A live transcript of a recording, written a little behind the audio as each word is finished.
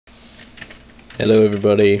Hello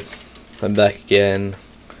everybody, I'm back again,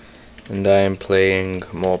 and I am playing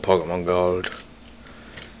more Pokemon Gold.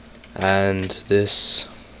 And this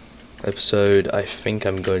episode, I think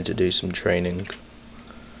I'm going to do some training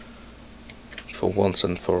for once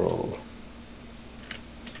and for all.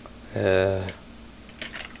 Let's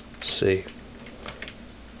see,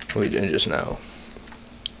 what are we doing just now?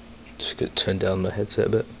 Just gonna turn down my headset a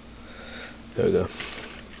bit. There we go.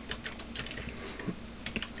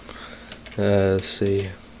 Let's see.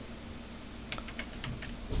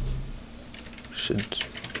 Should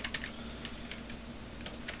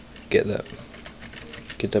get that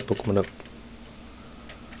Pokemon up.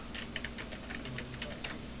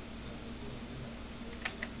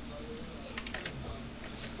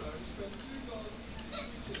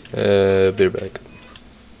 Be right back.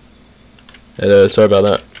 Hello, sorry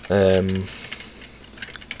about that.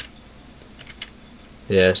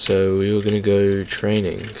 Yeah, so we were gonna go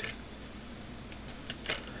training.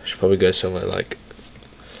 Should probably go somewhere like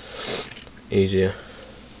easier.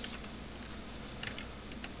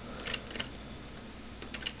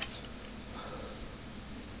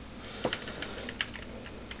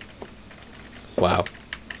 Wow.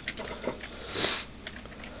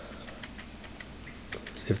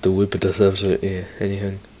 See if the Whipper does absolutely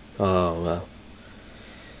anything. Oh wow.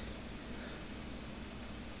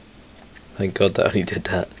 Thank God that only did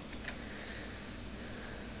that.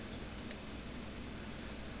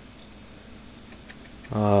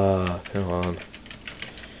 Ah, come on.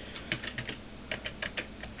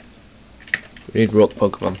 We need rock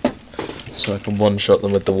Pokemon, so I can one-shot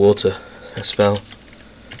them with the water spell.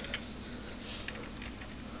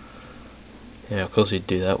 Yeah, of course he'd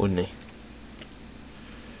do that, wouldn't he?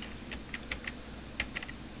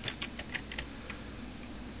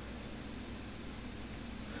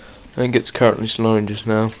 I think it's currently snowing just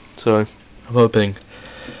now, so I'm hoping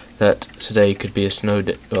that today could be a snow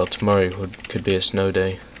day. Well, tomorrow could be a snow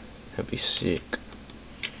day. That'd be sick.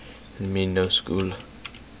 And mean no school.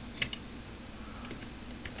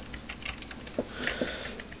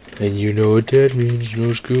 And you know what that means.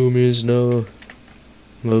 No school means no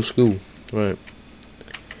school. Right.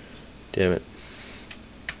 Damn it.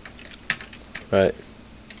 Right.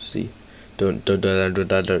 See. Don't.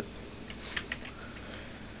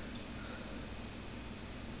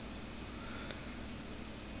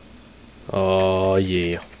 Oh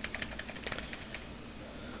yeah.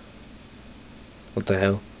 What the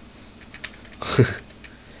hell?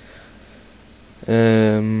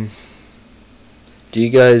 Do you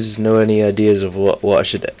guys know any ideas of what I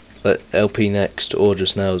should let LP next, or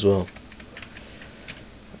just now as well?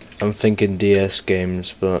 I'm thinking DS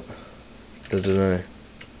games, but I don't know.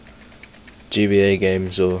 GBA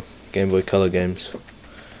games or Game Boy Color games.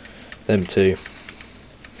 Them too.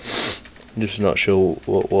 I'm just not sure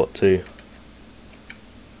what to.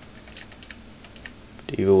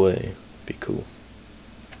 But either way, be cool.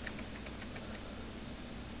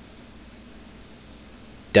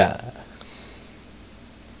 Die.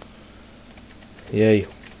 Yay.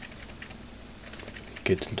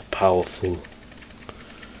 Get into powerful.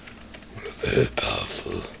 We're very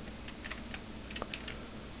powerful.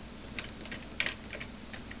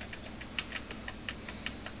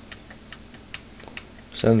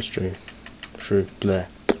 Sandstream. True. Blah.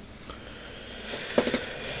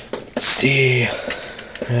 Let's see.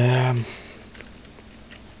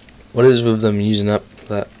 What is with them using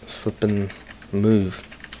that flippin' move?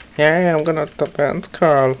 Yeah, I'm gonna dance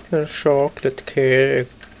Carl a chocolate cake.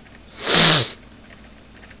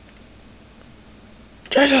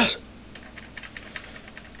 Jesus!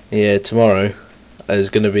 Yeah, tomorrow is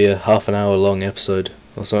gonna be a half an hour long episode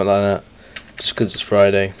or something like that. Just 'cause it's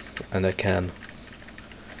Friday and I can.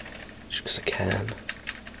 Just 'cause I can.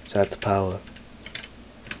 Just add the power.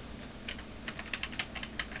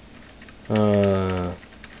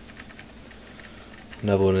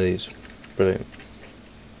 Another one of these. Brilliant.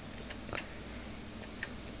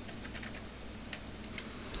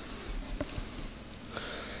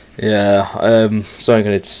 Yeah, something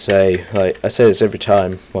I need to say. Like I say this every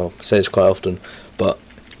time. Well, I say this quite often, but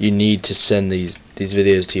you need to send these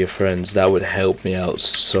videos to your friends. That would help me out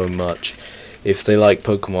so much. If they like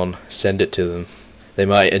Pokemon, send it to them. They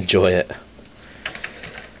might enjoy it,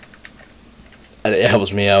 and it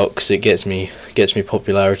helps me out because it gets me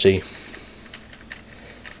popularity,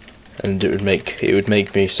 and it would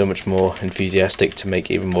make me so much more enthusiastic to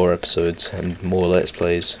make even more episodes and more Let's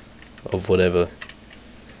Plays of whatever.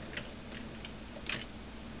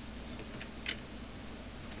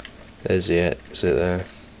 There's the exit there.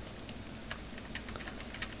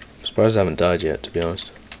 I'm surprised I haven't died yet, to be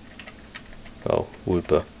honest. Oh,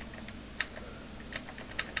 Wooper.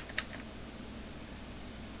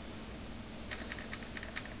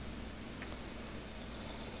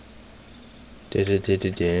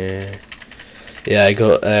 Yeah, I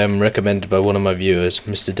got recommended by one of my viewers,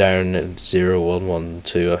 Mr.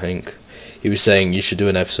 Darren0112, I think. He was saying you should do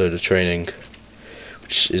an episode of training,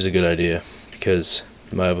 which is a good idea, because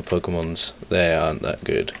my other Pokemons, they aren't that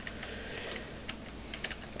good.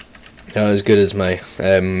 Not as good as my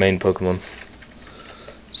main Pokemon.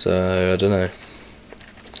 So, I don't know.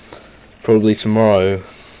 Probably tomorrow,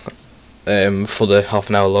 for the half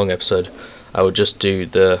an hour long episode, I would just do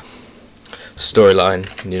the storyline,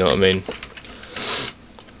 you know what I mean,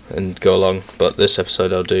 and go along. But this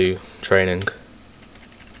episode I'll do training.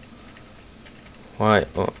 Why?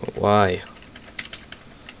 Why?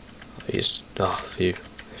 He's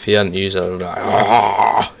if he hadn't used it, I would be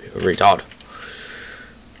like, you retard.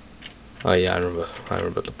 Oh yeah, I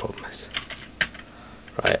remember the problem is.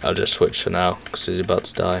 Right, I'll just switch for now, because he's about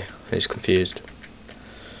to die. He's confused.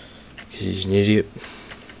 He's an idiot.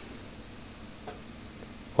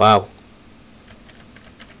 Wow.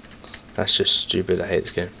 That's just stupid. I hate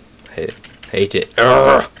this game. Hate it.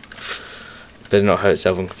 Urgh! Better not hurt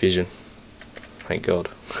itself in confusion. Thank God.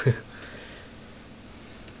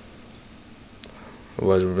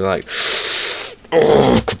 Otherwise we'll be like,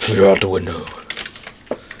 oh, computer out the window.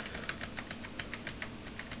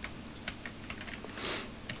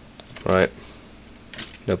 Right.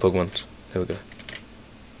 No Pokemons. There we go.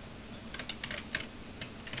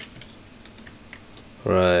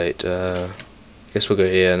 Right, guess we'll go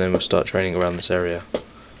here and then we'll start training around this area.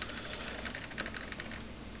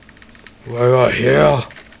 We're right here.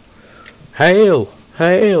 Hail!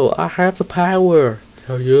 Hail! I have the power!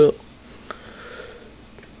 Hurry up.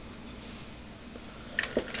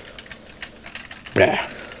 Blah.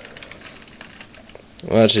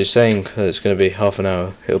 I'm actually saying that it's going to be half an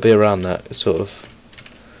hour. It'll be around that, sort of.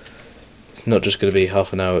 It's not just going to be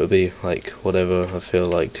half an hour, it'll be like whatever I feel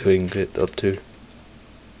like doing it up to.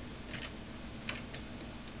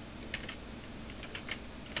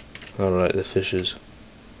 Alright, the fishes.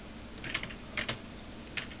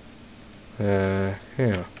 Yeah.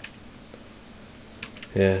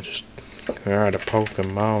 Yeah, just the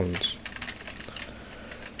Pokemons.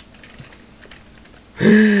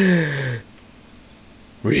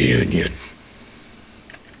 Reunion.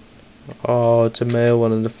 Oh, it's a male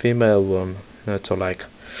one and a female one. That's all like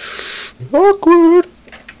awkward.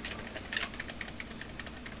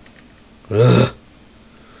 Ugh.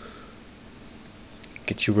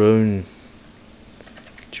 Get your own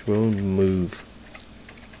move.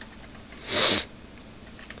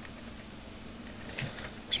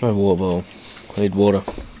 It's my water bottle. I need water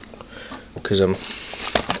because I'm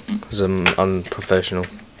unprofessional.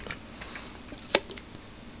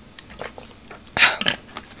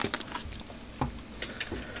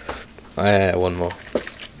 One more.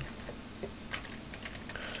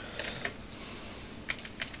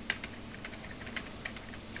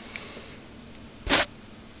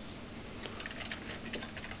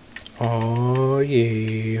 Oh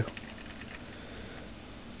yeah.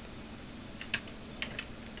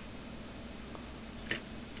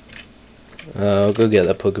 I'll go get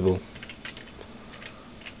that Pokeball.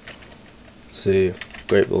 See,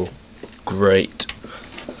 great ball. Great.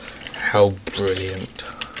 How brilliant.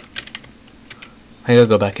 I think I'll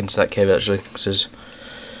go back into that cave actually, because there's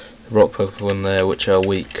rock Pokemon there which are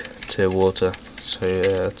weak to water. So yeah,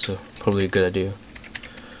 that's probably a good idea.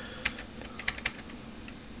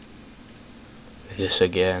 This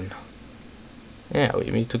again. Yeah,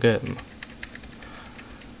 we meet again.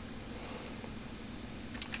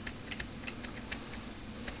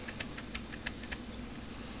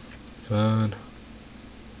 Come on.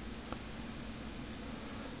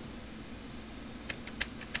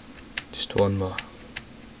 Just one more.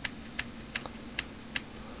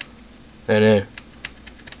 Oh no.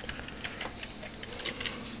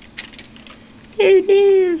 Oh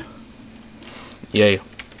no. Yay.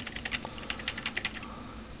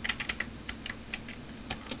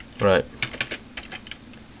 Right.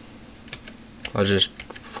 I just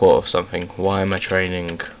thought of something. Why am I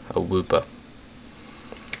training a Wooper?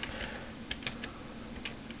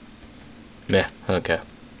 Meh, I don't care.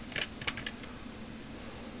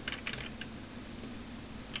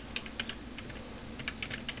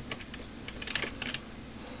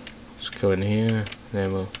 Let's go in here,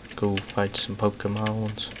 then we'll go fight some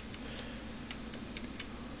Pokemons.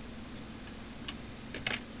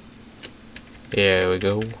 There we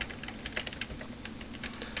go.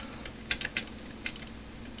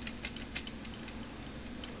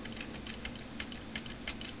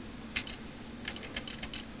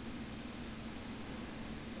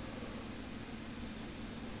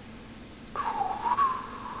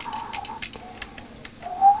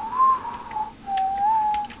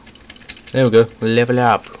 There we go. Level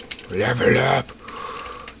up. Level up.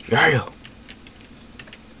 Yeah.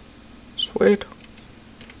 Sweet.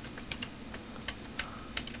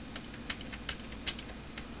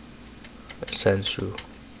 Sensu.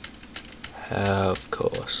 Of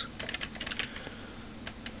course.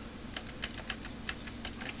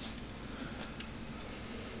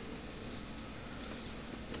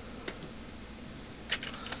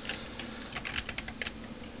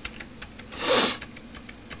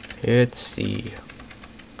 Let's see.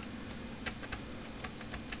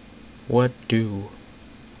 What do?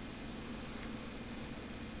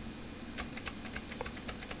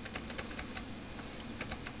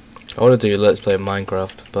 I want to do Let's Play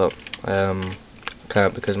Minecraft, but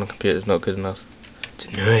can't because my computer's not good enough. It's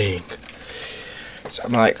annoying. So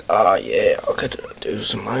I'm like, oh yeah, I could do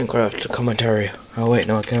some Minecraft commentary. Oh wait,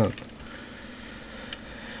 no I can't.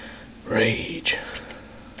 Rage.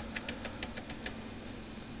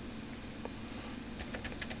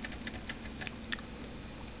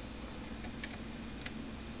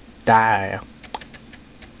 Die.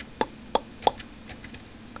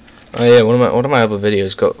 Oh yeah, one of my other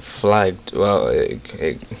videos got flagged. Well,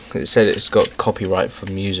 it said it's got copyright for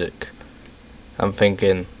music. I'm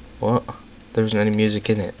thinking, what? There wasn't any music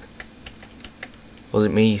in it. Was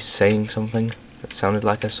it me saying something that sounded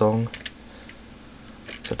like a song?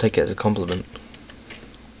 So I take it as a compliment.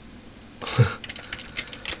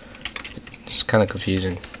 It's kind of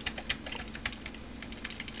confusing.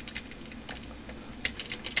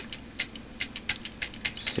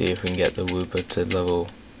 See if we can get the Wooper to level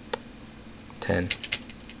 10.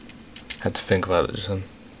 Had to think about it just then.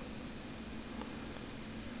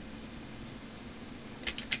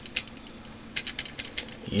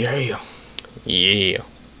 Yeah. Yeah.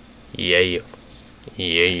 Yeah.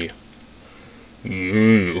 Yeah.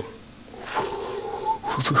 Yeah.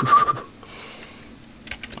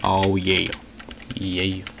 Oh yeah.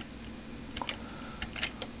 Yeah.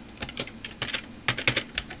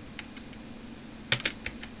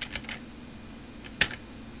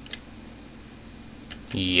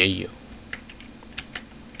 Yeah.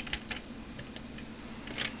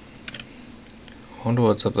 I wonder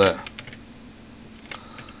what's up there.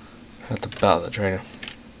 I have to battle the trainer.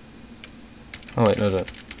 Oh wait, no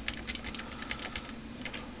don't.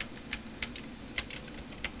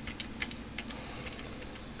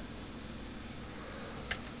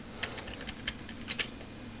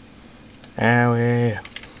 Ow yeah.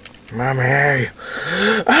 Mommy!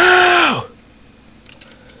 Ow!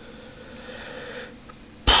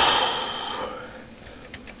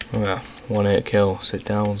 Well, 1-hit kill. Sit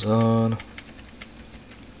down, son.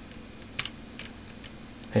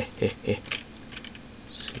 Hey.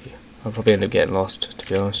 See, I'll probably end up getting lost, to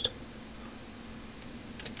be honest.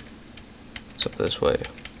 It's up this way.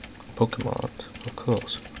 Pokemon, of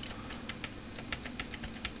course.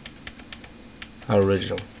 How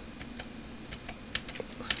original.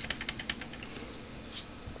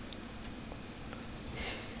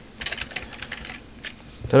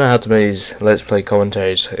 Don't know how to make these Let's Play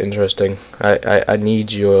commentaries interesting. I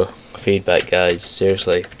need your feedback, guys.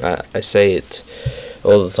 Seriously, I say it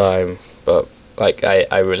all the time, but like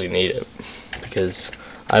I really need it because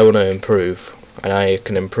I want to improve, and I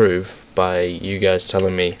can improve by you guys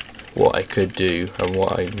telling me what I could do and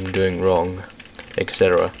what I'm doing wrong,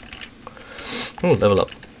 etc. Oh, level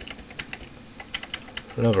up.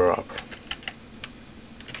 Level up.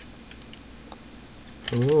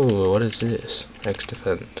 Ooh, what is this? X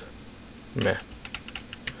defend. Meh.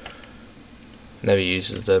 Never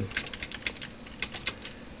used them.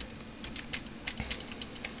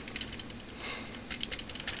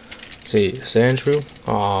 See, Sandshrew?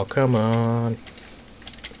 Oh, come on.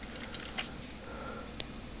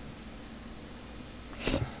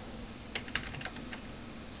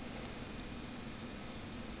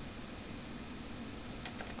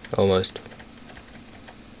 Almost.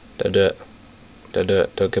 Don't do it. Don't do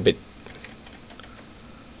it. Don't commit.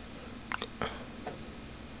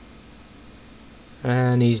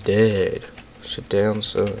 And he's dead. Sit down,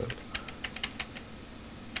 son.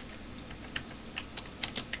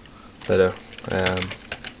 Better.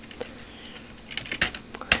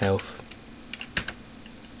 Health.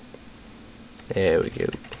 There we go.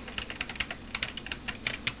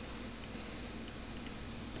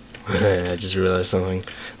 I just realised something.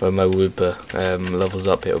 When my Wooper levels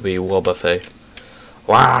up, it'll be Wobbuffet.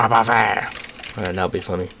 Wobbuffet! And that'll be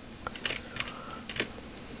funny.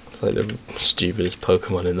 It's like the stupidest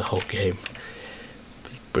Pokemon in the whole game.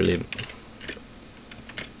 Brilliant.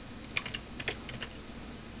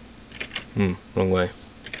 Wrong way.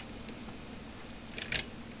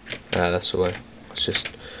 Ah, that's the way. Let's just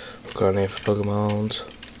look around here for Pokemons.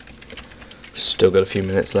 Still got a few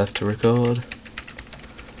minutes left to record.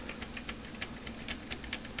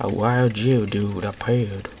 A wild Geodude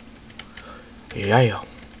appeared. Yeah.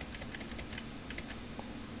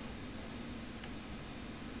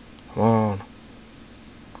 Come on.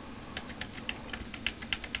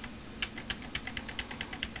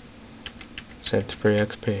 Save the free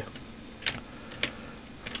XP.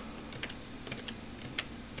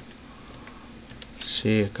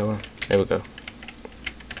 See you, come on. There we go.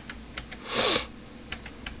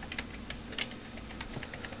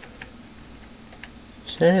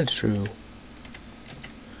 Sandshrew.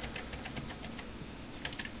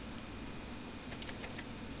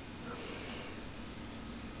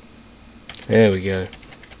 There we go.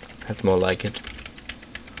 That's more like it.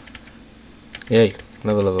 Yay,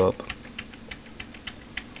 level up.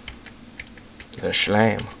 The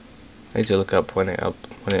Slam. I need to look up when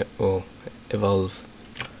it will evolve.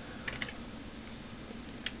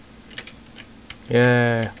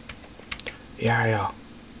 Yeah. Yeah.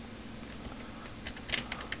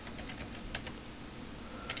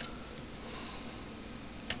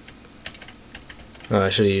 Oh, I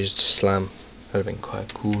should have used Slam. That would have been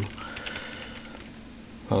quite cool.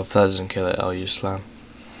 Well, if that doesn't kill it, I'll use Slam.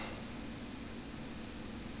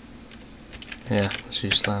 Yeah, let's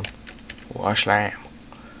use Slam. Wash Slam.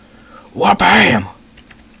 Wha-bam!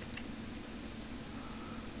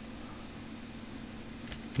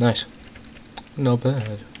 Nice. Not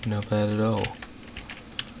bad. Not bad at all.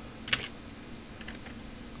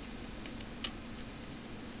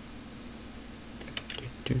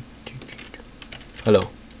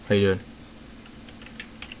 Hello. How you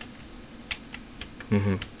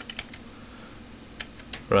doing?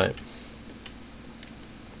 Right.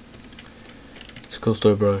 It's a cool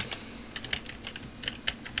story, bro. Let's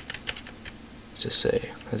just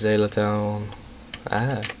say Azalea Town.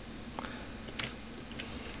 Ah.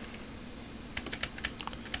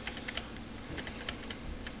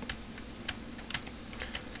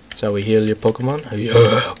 Shall we heal your Pokemon?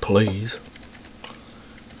 Yeah, please.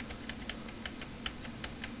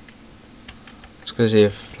 Just gonna see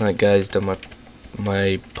if that guy's done my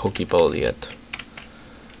Pokeball yet.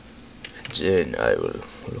 And then I will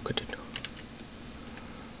look at it.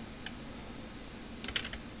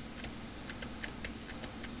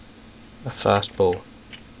 A fastball.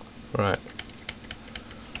 Right.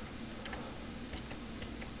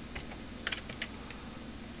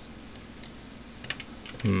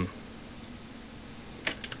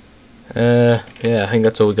 Yeah, I think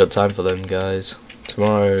that's all we got time for then, guys.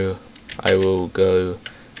 Tomorrow I will go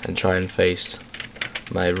and try and face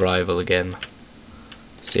my rival again.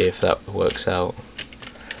 See if that works out.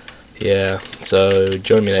 Yeah, so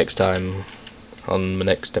join me next time on the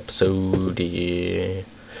next episode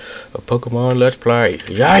of Pokemon Let's Play.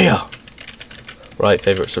 Yeah! Right,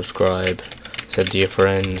 favourite, subscribe, send to your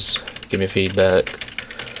friends, give me feedback,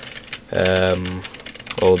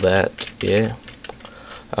 all that, yeah.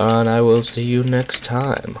 And I will see you next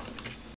time.